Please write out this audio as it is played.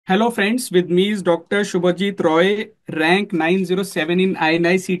Hello friends, with me is Dr. Shubhajeet Roy, rank 907 in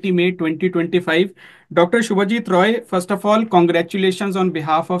INI-CET May 2025. Dr. Shubhajeet Roy, first of all, congratulations on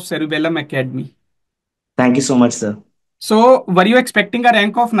behalf of Cerebellum Academy. Thank you so much, sir. So, were you expecting a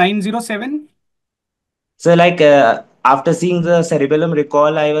rank of 907? So, after seeing the cerebellum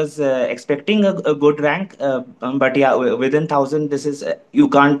recall, I was expecting a good rank, but yeah, within thousand, this is you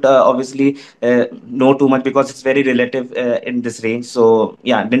can't obviously know too much because it's very relative in this range. So,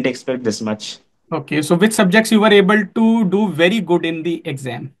 yeah, didn't expect this much. Okay, so which subjects you were able to do very good in the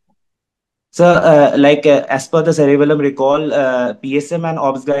exam? So, as per the cerebellum recall, PSM and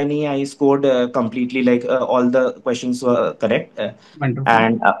obs gynae, I scored completely. All the questions were correct. Wonderful.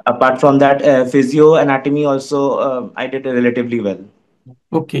 And apart from that, physio anatomy also I did relatively well.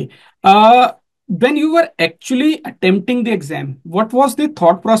 Okay. Uh, when you were actually attempting the exam, what was the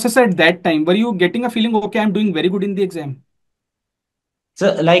thought process at that time? Were you getting a feeling, okay, I'm doing very good in the exam?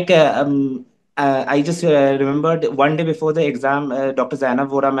 So, I just remembered one day before the exam, Dr. Zainab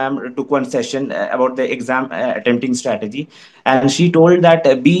Vora ma'am took one session about the exam attempting strategy, and she told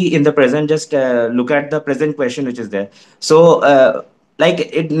that be in the present, just look at the present question which is there. So,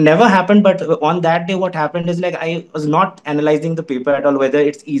 it never happened, but on that day, what happened is like I was not analyzing the paper at all, whether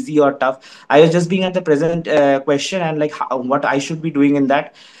it's easy or tough. I was just being at the present question and like what I should be doing in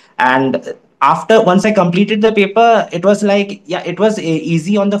that. And after once I completed the paper, it was like, yeah, it was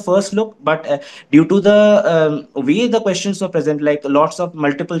easy on the first look, but due to the way the questions were present, like lots of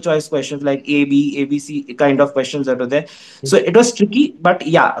multiple choice questions like ABC kind of questions that were there, so it was tricky. But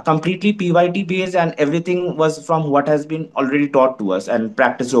yeah, completely PYT based, and everything was from what has been already taught to us and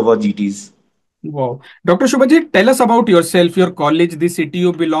practiced over GTs. Wow. Dr. Shubhajit, tell us about yourself, your college, the city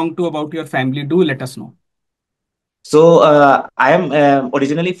you belong to, about your family. Do let us know. So I am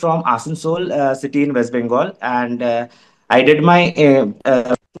originally from Asansol city in West Bengal, and I did my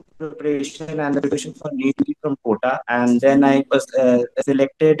preparation and the preparation for NEET from Kota, and then I was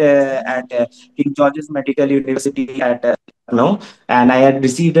selected at King George's Medical University at Lucknow, and I had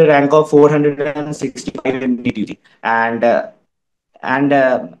received a rank of 465 in NEET, and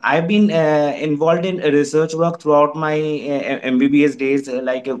I've been involved in research work throughout my MBBS days.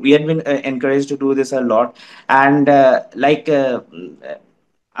 We had been encouraged to do this a lot, and it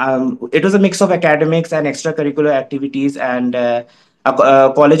was a mix of academics and extracurricular activities, and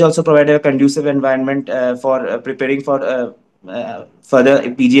college also provided a conducive environment for preparing for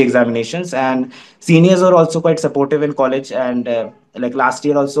further PG examinations. And seniors were also quite supportive in college, and like last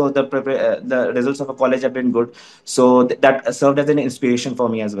year also the results of a college have been good, so that served as an inspiration for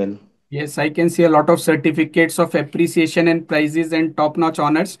me as well. Yes, I can see a lot of certificates of appreciation and prizes and top-notch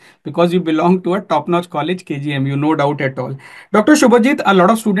honors because you belong to a top-notch college, KGMU, no doubt at all. Dr. Shubhajit, a lot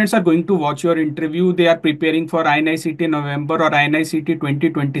of students are going to watch your interview. They are preparing for INI-CET November or INI-CET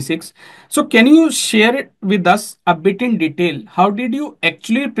 2026. So, can you share it with us a bit in detail? How did you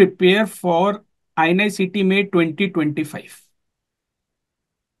actually prepare for INI-CET May 2025?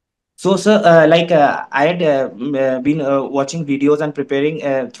 So, sir, I had been watching videos and preparing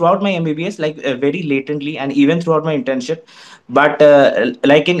throughout my MBBS, very latently, and even throughout my internship. But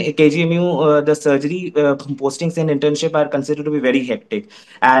like in KGMU, the surgery postings and internship are considered to be very hectic.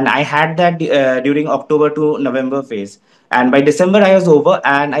 And I had that during October to November phase. And by December, I was over.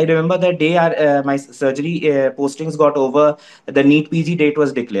 And I remember the day my surgery postings got over, the NEET PG date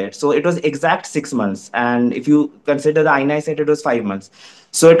was declared. So it was exact 6 months. And if you consider the INI set, it was 5 months.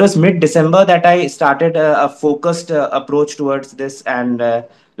 So it was mid December that I started a focused approach towards this, and I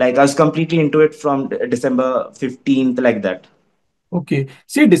was completely into it from December 15th, like that. Okay.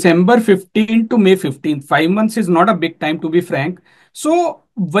 See, December 15th to May 15th, 5 months is not a big time to be frank. So,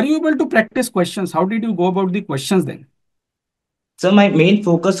 were you able to practice questions? How did you go about the questions then? So my main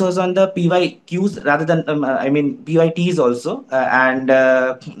focus was on the PYQs rather than, PYTs also, and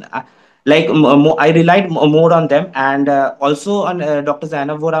I relied more on them, and also on Dr.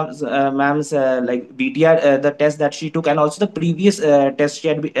 Zainab Vora's ma'am's BTR, the test that she took, and also the previous test she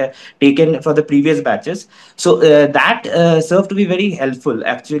had taken for the previous batches. So that served to be very helpful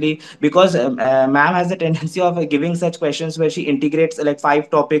actually, because ma'am has a tendency of giving such questions where she integrates like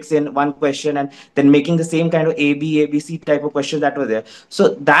five topics in one question, and then making the same kind of ABC type of questions that were there.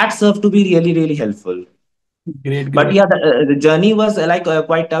 So that served to be really, really helpful. Great, But great. yeah, the journey was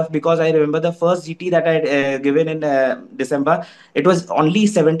quite tough, because I remember the first GT that I had given in December, it was only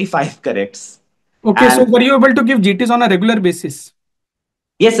 75 corrects. Okay, so And were you able to give GTs on a regular basis?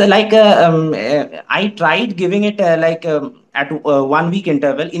 yes, I tried giving it at 1 week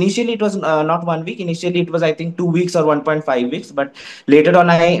interval. Initially, it was not 1 week. Initially, it was I think 2 weeks or 1.5 weeks. But later on,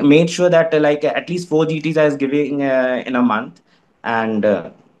 I made sure that at least four GTs I was giving in a month, and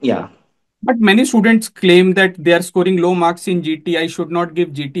Yeah. But many students claim that they are scoring low marks in GT. I should not give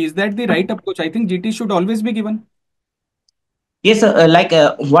GT. Is that the right approach? I think GT should always be given. Yes,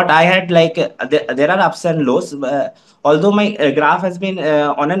 what I had, there are ups and lows. Although my graph has been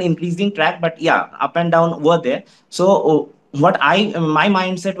on an increasing track, but yeah, up and down were there. So my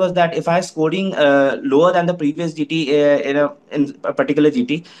mindset was that if I scoring lower than the previous GT in a particular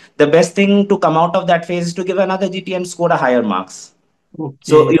GT, the best thing to come out of that phase is to give another GT and score a higher marks.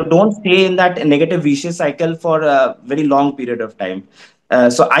 So Okay. you don't stay in that negative vicious cycle for a very long period of time.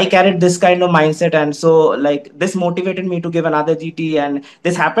 So I carried this kind of mindset, and so like this motivated me to give another GT. And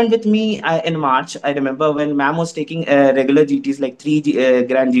this happened with me in March. I remember when ma'am was taking regular GTs, like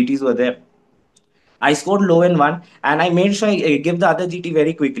grand GTs were there. I scored low in one, and I made sure I give the other GT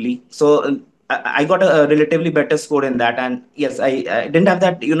very quickly. So I got a relatively better score in that. And yes, I didn't have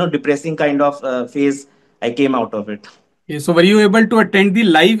that depressing kind of phase. I came out of it. Okay. So were you able to attend the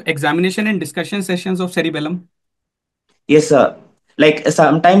live examination and discussion sessions of Cerebellum? Yes, sir. Like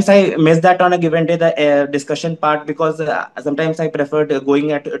sometimes I miss that on a given day, the discussion part, because sometimes I preferred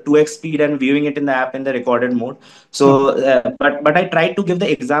going at 2x speed and viewing it in the app in the recorded mode. So, but I tried to give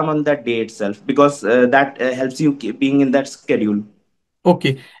the exam on that day itself, because that helps you keep being in that schedule.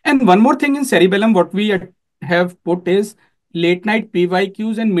 Okay. And one more thing in Cerebellum, what we have put is late night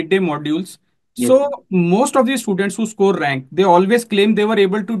PYQs and midday modules. Yes, So most of the students who score rank, they always claim they were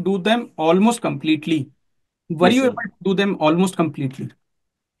able to do them almost completely. Were yes, you able sir. to do them almost completely?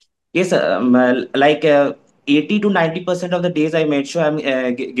 Yes, 80 to 90% of the days I made sure I'm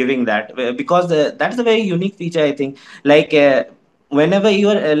giving that, because that's a very unique feature, I think. Like whenever you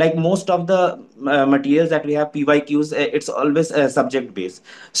are like most of the materials that we have PYQs, it's always subject based.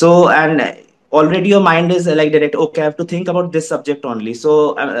 So and already your mind is like direct. Okay, I have to think about this subject only.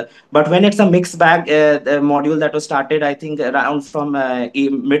 So, but when it's a mixed bag, the module that was started, I think around from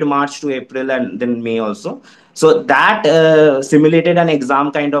mid March to April and then May also. So that simulated an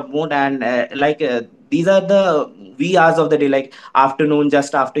exam kind of mode. And these are the wee hours of the day, like afternoon,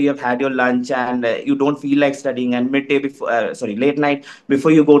 just after you have had your lunch, and you don't feel like studying, and midday before, sorry, late night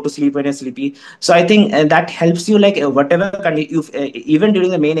before you go to sleep when you're sleepy. So I think that helps you, like you, even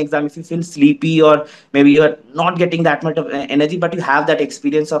during the main exam, if you feel sleepy, or maybe you're not getting that much of energy, but you have that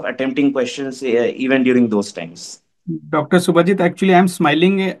experience of attempting questions even during those times. Dr. Subhajit, actually, I'm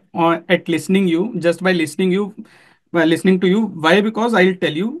smiling at listening you just by listening to you. Why? Because I'll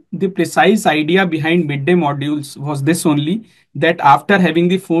tell you the precise idea behind midday modules was this only that after having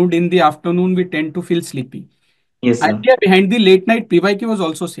the food in the afternoon, we tend to feel sleepy. Yes, sir. Idea behind the late night PYQ was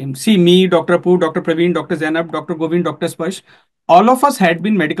also same. See, me, Dr. Poo, Dr. Praveen, Dr. Zainab, Dr. Govind, Dr. Sparsh, all of us had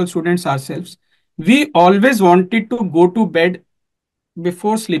been medical students ourselves. We always wanted to go to bed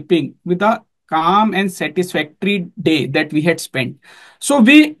before sleeping with a calm and satisfactory day that we had spent. So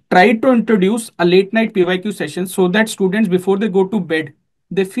we tried to introduce a late night PYQ session so that students before they go to bed,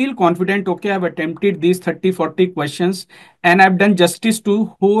 they feel confident, okay, I've attempted these 30, 40 questions and I've done justice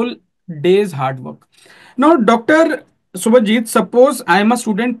to whole day's hard work. Now, Dr. Subhajit, suppose I am a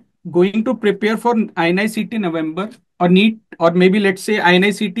student going to prepare for INI-CET November or NEET, or maybe let's say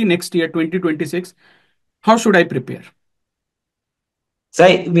INI-CET next year, 2026. How should I prepare? So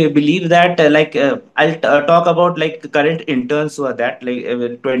we believe that I'll talk about like current interns who are that,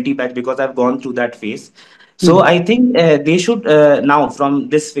 20 batch, because I've gone through that phase. So Mhm. I think they should now, from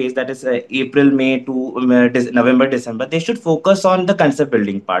this phase, that is April, May to November, December, they should focus on the concept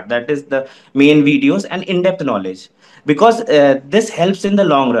building part. That is the main videos and in-depth knowledge, because this helps in the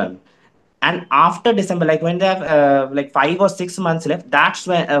long run. And after December, like when they have 5 or 6 months left, that's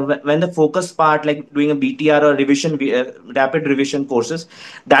when the focus part, like doing a BTR or revision, rapid revision courses,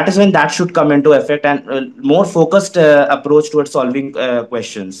 that is when that should come into effect, and more focused approach towards solving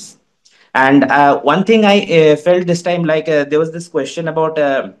questions. And one thing I felt this time, there was this question about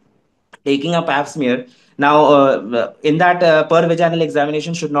taking a pap smear. Now, in that per vaginal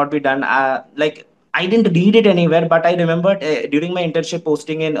examination should not be done. I didn't read it anywhere, but I remembered during my internship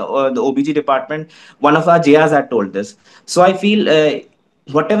posting in the OBG department, one of our JRs had told this. So I feel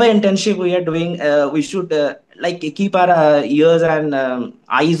whatever internship we are doing, we should keep our ears and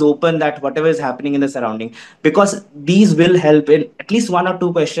eyes open that whatever is happening in the surrounding, because these will help in at least one or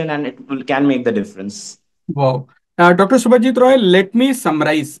two question, and can make the difference. Wow. Dr. Shubhajeet Roy, let me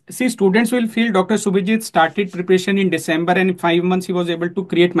summarize. See, students will feel Dr. Shubhajeet started preparation in December and in 5 months he was able to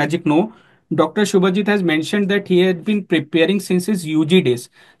create magic. No. Dr. Shubhajeet has mentioned that he had been preparing since his UG days.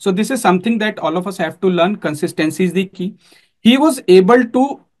 So this is something that all of us have to learn. Consistency is the key. He was able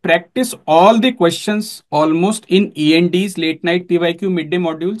to practice all the questions almost in ENDs, late night PYQ, midday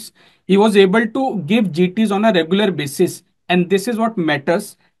modules. He was able to give GTs on a regular basis. And this is what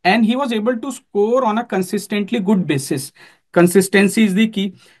matters. and he was able to score on a consistently good basis. Consistency is the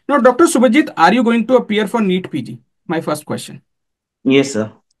key. Now, Dr. Subhajit, are you going to appear for NEET PG? My first question. Yes,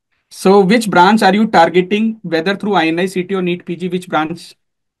 sir. So, which branch are you targeting, whether through INI-CET or NEET PG? Which branch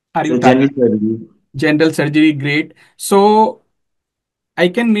are you So general targeting? surgery. General surgery, great. So, I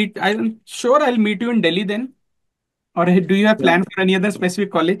can meet, I'm sure I'll meet you in Delhi then. Or do you have plan for any other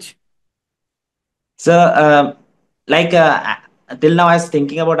specific college? So, like till now, I was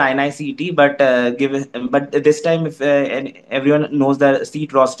thinking about INI-CET, but this time, if and everyone knows that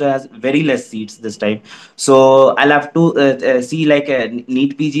seat roster has very less seats this time, so I'll have to see like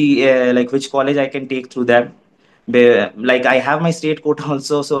NEET PG, like which college I can take through that. Like I have my state quota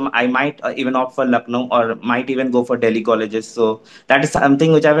also, so I might even opt for Lucknow or might even go for Delhi colleges. So that is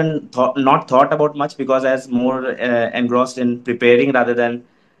something which I haven't not thought about much because I was more engrossed in preparing rather than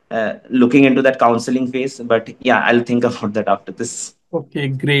looking into that counseling phase. But yeah, I'll think about that after this. Okay,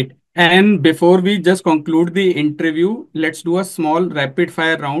 great. And before we just conclude the interview, let's do a small rapid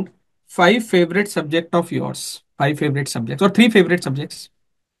fire round. Five favorite subject of yours. Five favorite subjects or three favorite subjects.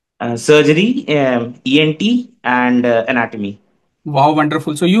 Surgery, ENT, and anatomy. Wow,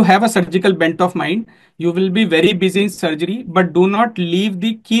 wonderful. So you have a surgical bent of mind. You will be very busy in surgery, but do not leave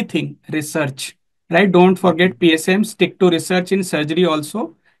the key thing, research. Right? Don't forget PSM. Stick to research in surgery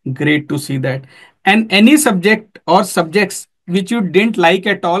also. Great to see that. And any subject or subjects which you didn't like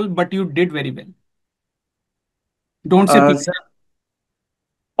at all, but you did very well. Don't say So PSM.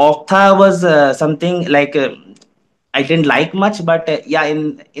 Optha was something like I didn't like much, but yeah,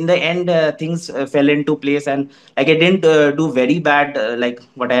 in the end, things fell into place, and like I didn't do very bad like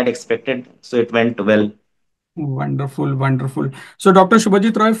what I had expected, so it went well. Wonderful, wonderful. So, Dr.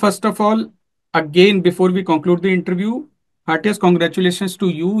 Shubhajit Roy, first of all, again, before we conclude the interview, heartiest congratulations to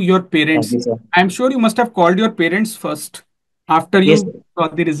you, your Thank parents. you, sir. I'm sure you must have called your parents first after Yes, you sir.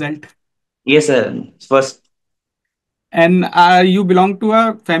 got the result. Yes, sir. First, And you belong to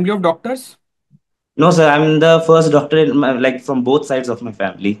a family of doctors? no, sir. I'm the first doctor in like from both sides of my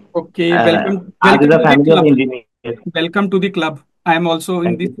family. Okay, welcome, Ours is welcome a to the family of club. engineers. Welcome to the club. I am also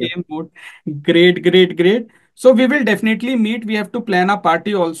in Thank the you, sir. same boat. Great, great, great. So we will definitely meet. We have to plan a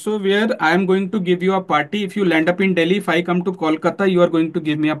party also where I am going to give you a party. If you land up in Delhi, if I come to Kolkata, you are going to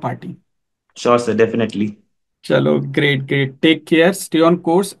give me a party. Sure, sir. Definitely. Chalo, great, great. Take care. Stay on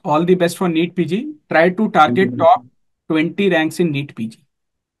course. All the best for NEET PG. Try to Thank target you. top 20 ranks in NEET PG.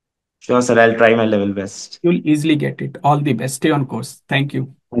 Sure, sir. I'll try my level best. You'll easily get it. All the best. Stay on course. Thank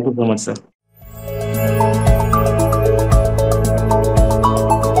you. Thank you so much, sir.